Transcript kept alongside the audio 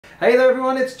Hey there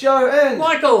everyone, it's Joe and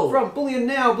Michael from Bullion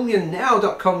Now,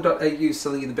 bullionnow.com.au,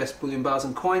 selling you the best bullion bars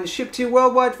and coins shipped to you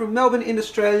worldwide from Melbourne in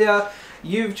Australia.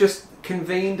 You've just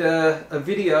convened a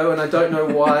video and I don't know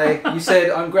why. You said,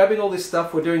 I'm grabbing all this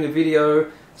stuff, we're doing a video,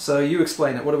 so you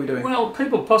explain it. What are we doing? Well,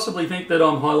 people possibly think that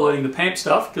I'm highlighting the PAMP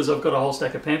stuff because I've got a whole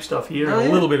stack of PAMP stuff here and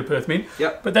a little bit of Perth Mint.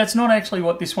 Yep. But that's not actually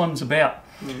what this one's about.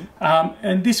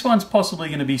 And this one's possibly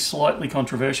going to be slightly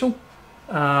controversial.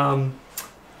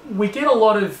 We get a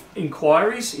lot of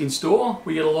inquiries in store.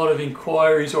 We get a lot of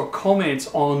inquiries or comments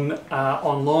on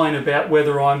online about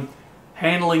whether I'm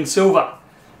handling silver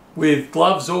with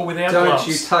gloves or without gloves.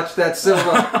 Don't you touch that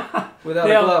silver without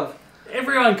a glove.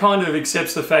 Everyone kind of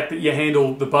accepts the fact that you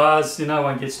handle the bars. No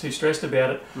one gets too stressed about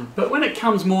it. But when it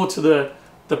comes more to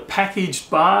the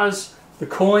packaged bars, the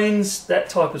coins, that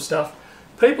type of stuff,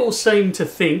 people seem to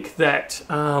think that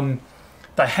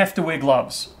they have to wear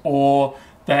gloves or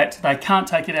that they can't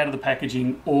take it out of the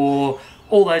packaging or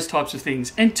all those types of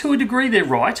things. And to a degree they're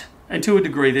right, and to a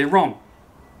degree they're wrong.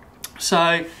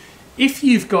 So if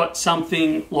you've got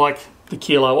something like the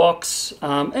Kilo Ox,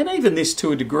 and even this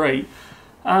to a degree,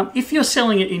 if you're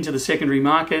selling it into the secondary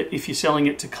market, if you're selling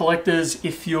it to collectors,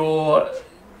 if you're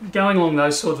going along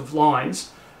those sort of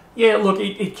lines, yeah, look,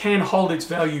 it can hold its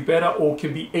value better or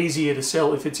can be easier to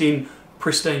sell if it's in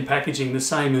pristine packaging, the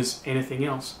same as anything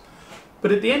else.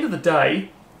 But at the end of the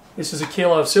day, this is a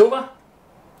kilo of silver,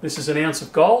 this is an ounce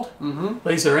of gold,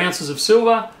 these are ounces of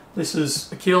silver, this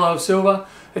is a kilo of silver.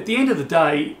 At the end of the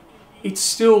day, it's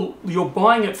still, you're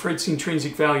buying it for its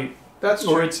intrinsic value. That's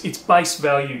true. Or its base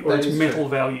value, or its metal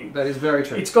value. That is very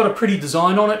true. It's got a pretty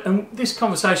design on it, and this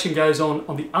conversation goes on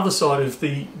the other side of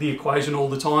the equation all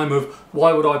the time of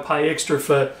why would I pay extra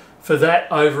for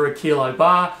that over a kilo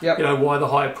bar, you know, why the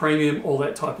higher premium, all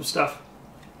that type of stuff.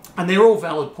 And they're all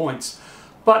valid points.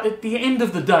 But at the end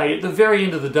of the day, at the very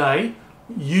end of the day,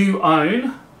 you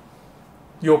own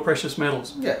your precious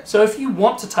metals. Yeah. So if you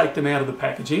want to take them out of the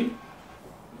packaging,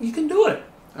 you can do it.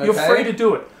 Okay. You're free to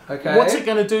do it. Okay. What's it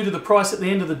going to do to the price at the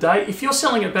end of the day? If you're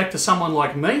selling it back to someone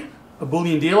like me, a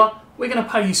bullion dealer, we're going to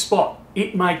pay you spot.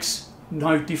 It makes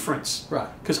no difference. Right.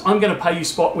 Because I'm going to pay you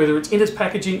spot whether it's in its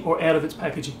packaging or out of its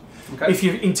packaging. Okay. If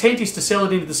your intent is to sell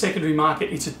it into the secondary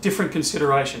market, it's a different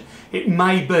consideration. It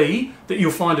may be that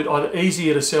you'll find it either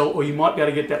easier to sell or you might be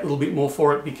able to get that little bit more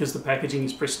for it because the packaging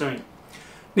is pristine.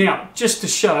 Now, just to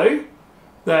show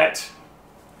that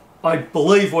I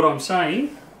believe what I'm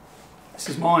saying, this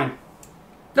is mine.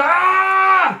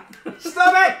 Ah!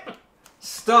 Stop it!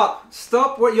 Stop.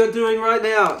 Stop what you're doing right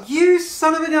now. You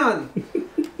son of a gun.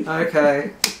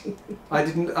 Okay. I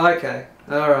didn't... Okay.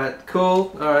 Alright.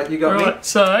 Cool. Alright, you got me.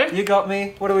 So... You got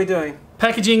me. What are we doing?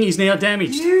 Packaging is now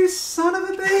damaged. You son of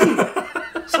a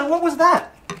bee! So what was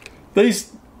that?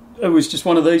 These... It was just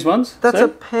one of these ones. That's a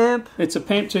PAMP. It's a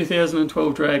PAMP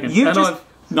 2012 Dragon. I've...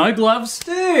 No gloves.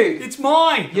 Dude! It's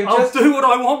mine! I'll do what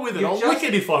I want with it. I'll lick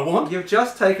it if I want. You've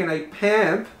just taken a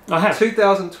PAMP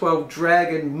 2012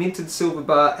 Dragon minted silver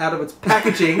bar out of its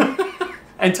packaging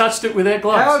and touched it without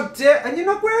gloves. How dare... And you're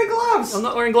not wearing gloves! I'm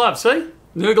not wearing gloves, see?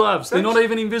 No gloves. They're not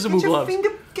even invisible gloves.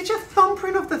 Get your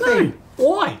thumbprint off the thing.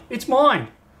 Why? It's mine.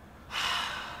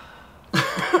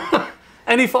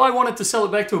 And if I wanted to sell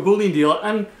it back to a bullion dealer,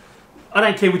 and I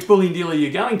don't care which bullion dealer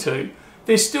you're going to,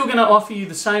 they're still going to offer you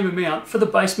the same amount for the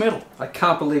base metal. I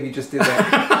can't believe you just did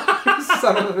that.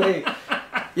 Son of a bee.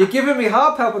 You're giving me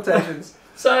heart palpitations.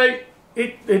 So,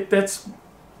 that's,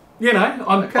 you know,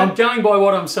 I'm going by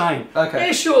what I'm saying. Okay.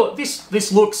 Yeah, sure,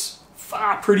 this looks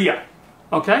far prettier.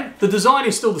 Okay? The design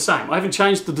is still the same. I haven't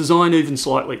changed the design even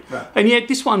slightly. Right. And yet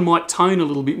this one might tone a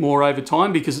little bit more over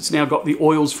time because it's now got the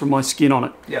oils from my skin on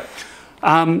it. Yeah.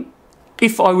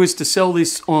 If I was to sell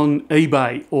this on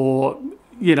eBay or,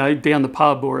 you know, down the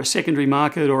pub or a secondary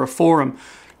market or a forum,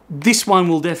 this one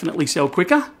will definitely sell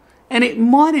quicker and it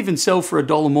might even sell for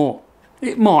 $1 more.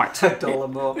 It might.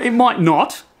 $1 more. It might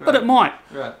not, but it might.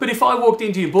 Right. But if I walked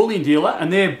into your bullion dealer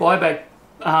and their buyback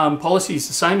policy is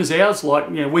the same as ours, like,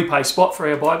 you know, we pay spot for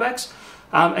our buybacks,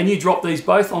 and you drop these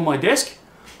both on my desk,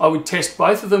 I would test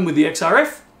both of them with the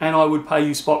XRF and I would pay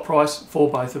you spot price for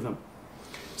both of them.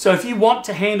 So if you want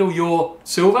to handle your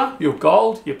silver, your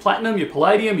gold, your platinum, your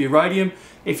palladium, your rhodium,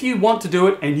 if you want to do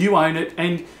it and you own it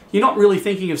and you're not really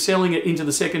thinking of selling it into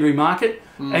the secondary market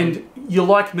and you're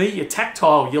like me, you're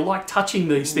tactile, you like touching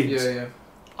these things,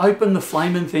 open the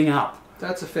flaming thing up.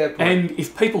 That's a fair point. And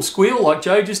if people squeal like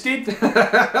Joe just did,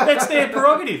 that's their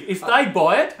prerogative. If they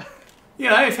buy it, you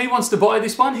know, if he wants to buy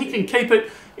this one, he can keep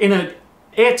it in an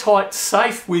airtight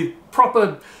safe with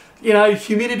proper, you know,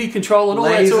 humidity control and all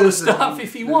that sort of stuff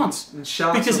if he wants. And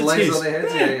sharks because and lasers on their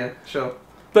heads, yeah, sure.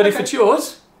 But if it's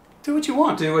yours, Do what you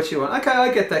want. Do what you want. Okay,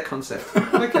 I get that concept.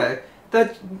 Okay.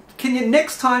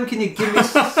 Next time can you give me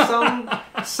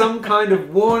some kind of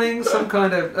warning, some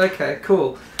kind of... Okay,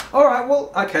 cool. All right,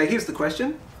 well, okay, here's the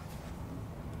question.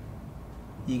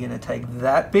 You going to take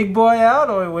that big boy out,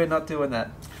 or we're not doing that?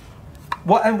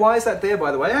 What, and why is that there,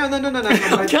 by the way? Oh, no.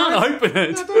 I can't open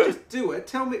it. No, don't just do it.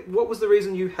 Tell me, what was the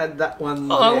reason you had that one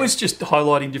there? I was just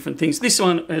highlighting different things. This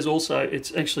one has also,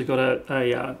 it's actually got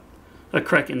a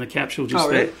crack in the capsule just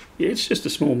there. Really? Yeah, it's just a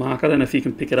small mark. I don't know if you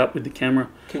can pick it up with the camera.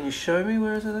 Can you show me?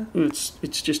 Where is it?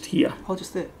 It's just here. Oh,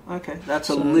 just there. Okay. That's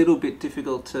a little bit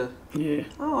difficult to... Yeah.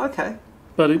 Oh, okay.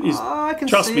 But it is... I can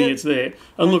trust see me, it. it's there.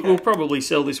 And look, we'll probably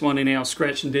sell this one in our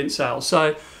scratch and dent sale.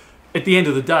 So at the end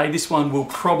of the day, this one will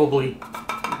probably...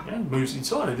 moves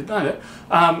inside it, don't it?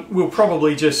 We'll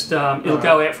probably just... it'll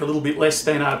go out for a little bit less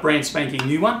than a brand spanking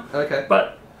new one. Okay.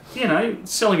 But, you know,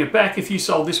 selling it back, if you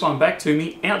sold this one back to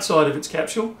me outside of its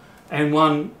capsule and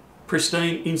one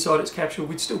pristine inside its capsule,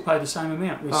 we'd still pay the same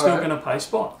amount. We're still going to pay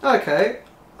spot. Okay.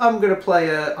 I'm going to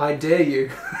play I dare you.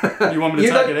 You want me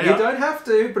to take it out? You don't have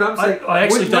to, but I'm saying... I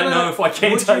actually don't know if I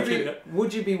can take it out.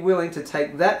 Would you be willing to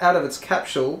take that out of its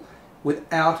capsule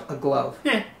without a glove?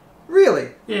 Yeah. Really?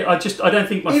 Yeah, I don't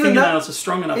think my fingernails are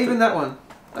strong enough. Even that one?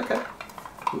 Okay.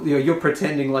 You're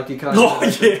pretending like you can't... Oh,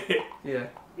 yeah. Yeah.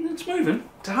 It's moving.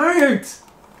 Don't!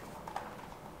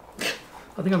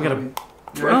 I think I'm going to...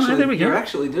 There we go. You're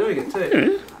actually doing it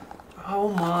too. Yeah. Oh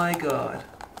my god.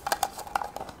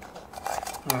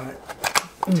 Alright.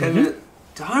 10 minutes.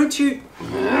 Don't you...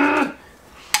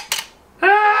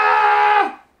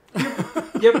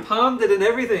 You palmed it and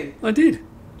everything. I did.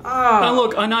 Oh. Now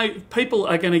look, I know people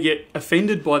are going to get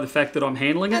offended by the fact that I'm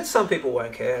handling it. And some people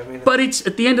won't care. I mean, but it's,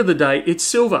 at the end of the day, it's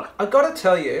silver. I've got to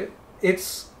tell you,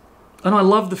 it's... And I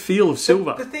love the feel of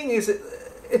silver. The thing is, it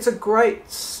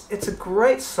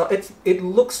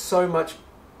looks so much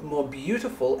more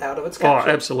beautiful out of its capsule.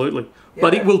 Oh, absolutely. Yeah.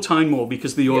 But it will tone more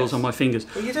because the oil's on my fingers.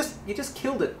 Well, you just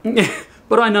killed it.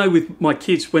 But I know with my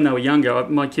kids, when they were younger,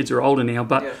 my kids are older now,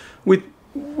 but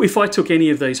if I took any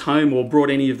of these home or brought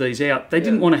any of these out, they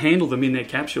didn't want to handle them in their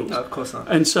capsules. No, of course not.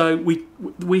 And so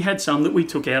we had some that we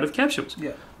took out of capsules.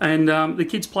 Yeah. And the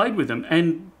kids played with them,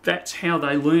 and that's how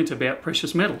they learnt about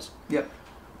precious metals. Yeah.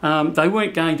 They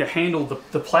weren't going to handle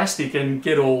the plastic and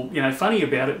get all funny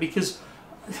about it because,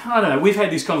 I don't know, we've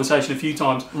had this conversation a few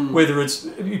times, whether it's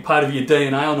part of your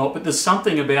DNA or not, but there's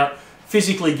something about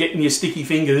physically getting your sticky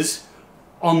fingers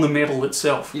on the metal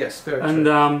itself. Yes, very true.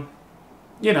 And,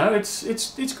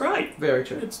 it's great. Very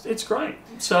true. It's great.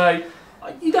 So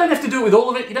you don't have to do it with all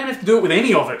of it. You don't have to do it with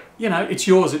any of it. It's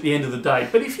yours at the end of the day.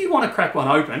 But if you want to crack one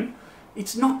open,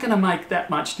 it's not going to make that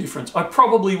much difference. I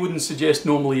probably wouldn't suggest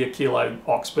normally a kilo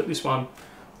ox, but this one,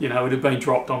 it had been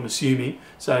dropped, I'm assuming.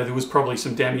 So there was probably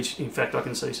some damage. In fact, I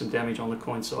can see some damage on the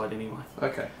coin side anyway.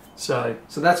 Okay. So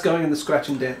that's going in the scratch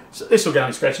and dent. So this will go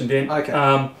in scratch and dent.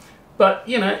 Okay. But,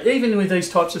 even with these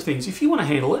types of things, if you want to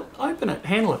handle it, open it,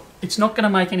 handle it. It's not going to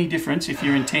make any difference if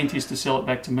your intent is to sell it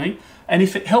back to me. And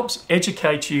if it helps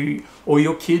educate you or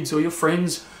your kids or your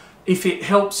friends, if it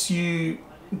helps you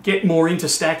get more into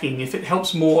stacking, if it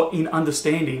helps more in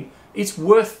understanding, it's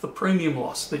worth the premium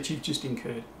loss that you've just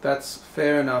incurred. That's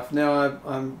fair enough. Now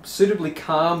I'm suitably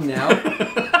calm now.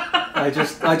 I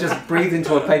just breathed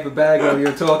into a paper bag while you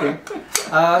were talking.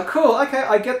 Cool. Okay,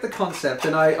 I get the concept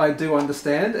and I do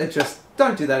understand. It just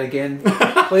don't do that again,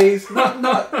 please.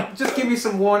 Not. Just give me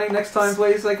some warning next time,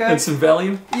 please. Okay. And some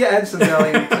Valium. Yeah, and some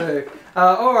Valium too.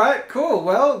 All right, cool.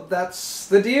 Well, that's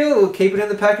the deal. Keep it in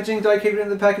the packaging. Don't keep it in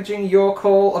the packaging. Your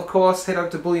call, of course. Head over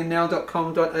to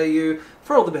bullionnow.com.au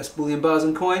for all the best bullion bars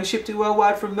and coins shipped to you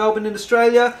worldwide from Melbourne in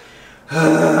Australia.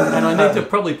 And I need to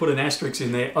probably put an asterisk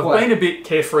in there. I've been a bit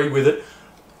carefree with it.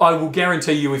 I will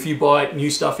guarantee you, if you buy new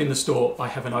stuff in the store, I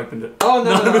haven't opened it. Oh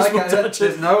no, okay.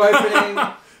 There's no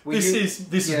opening.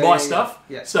 This is my stuff.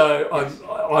 Yeah. So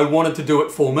I wanted to do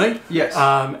it for me. Yes.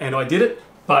 And I did it.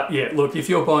 But yeah, look, if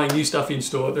you're buying new stuff in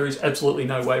store, there is absolutely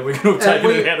no way we're going to take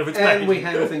it out of its packaging. And we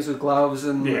handle things with gloves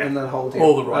and the whole deal.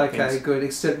 All the right things. Okay, good.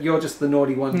 Except you're just the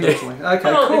naughty one, personally.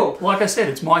 Okay, cool. Like I said,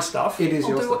 it's my stuff. It is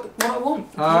your stuff. What I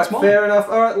want. All right, fair enough.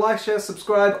 All right, like, share,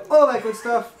 subscribe, all that good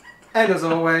stuff. And as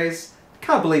always,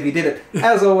 can't believe you did it.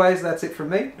 As always, that's it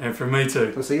from me. And from me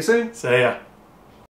too. We'll see you soon. See ya.